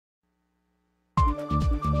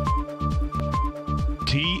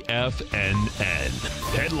TFNN.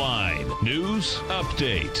 Headline News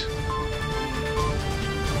Update.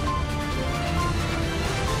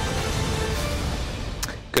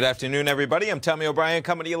 Good afternoon, everybody. I'm Tommy O'Brien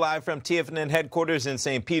coming to you live from TFNN headquarters in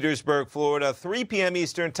St. Petersburg, Florida. 3 p.m.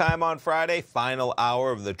 Eastern time on Friday, final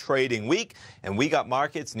hour of the trading week. And we got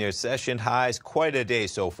markets near session highs. Quite a day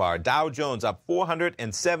so far. Dow Jones up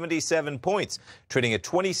 477 points, trading at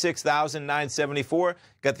 26,974.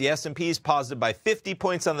 Got the S&Ps positive by 50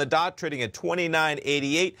 points on the dot, trading at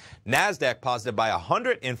 2988. NASDAQ positive by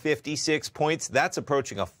 156 points. That's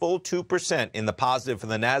approaching a full 2% in the positive for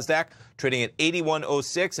the NASDAQ, trading at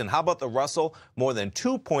 8106. And how about the Russell? More than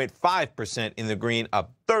 2.5% in the green,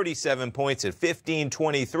 up 37 points at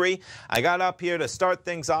 1523. I got up here to start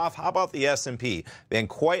things off. How about the S&P? Been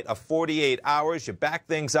quite a 48 hours. You back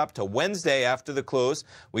things up to Wednesday after the close.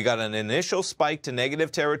 We got an initial spike to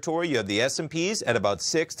negative territory. You have the S&Ps at about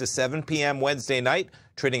 6 to 7 p.m. Wednesday night,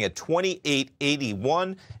 trading at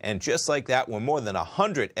 2881. And just like that, we're more than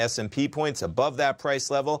 100 S&P points above that price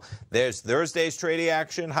level. There's Thursday's trading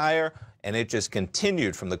action higher. And it just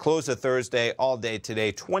continued from the close of Thursday all day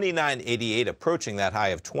today, 29.88, approaching that high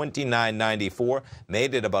of 29.94.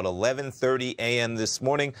 Made it about 11:30 a.m. this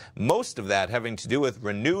morning. Most of that having to do with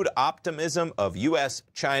renewed optimism of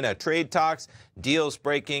U.S.-China trade talks, news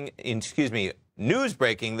breaking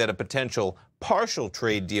that a potential partial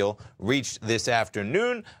trade deal reached this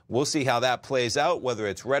afternoon. We'll see how that plays out, whether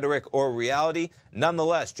it's rhetoric or reality.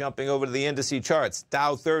 Nonetheless, jumping over to the indice charts,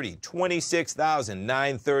 Dow 30,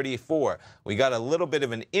 26,934. We got a little bit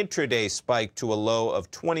of an intraday spike to a low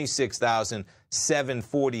of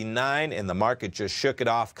 26,749, and the market just shook it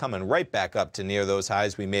off, coming right back up to near those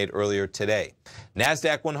highs we made earlier today.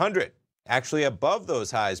 NASDAQ 100, actually above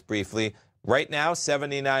those highs briefly. Right now,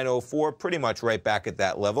 79.04, pretty much right back at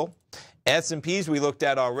that level. S&Ps we looked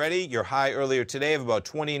at already. Your high earlier today of about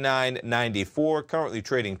 29.94, currently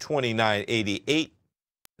trading 29.88.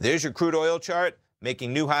 There's your crude oil chart,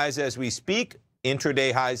 making new highs as we speak.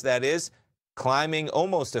 Intraday highs, that is, climbing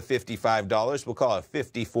almost to $55. We'll call it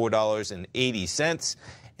 $54.80.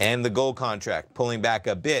 And the gold contract pulling back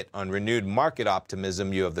a bit on renewed market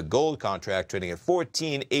optimism. You have the gold contract trading at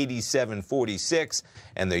 1487.46,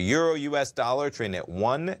 and the euro US dollar trading at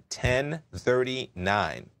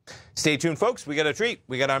 110.39. Stay tuned, folks. We got a treat.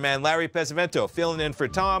 We got our man Larry Pesavento filling in for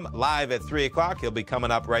Tom live at 3 o'clock. He'll be coming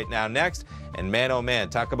up right now next. And man, oh man,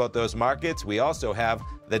 talk about those markets. We also have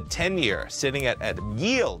the 10-year sitting at a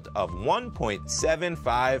yield of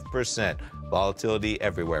 1.75%. Volatility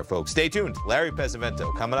everywhere, folks. Stay tuned. Larry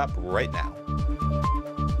Pesavento coming up right now.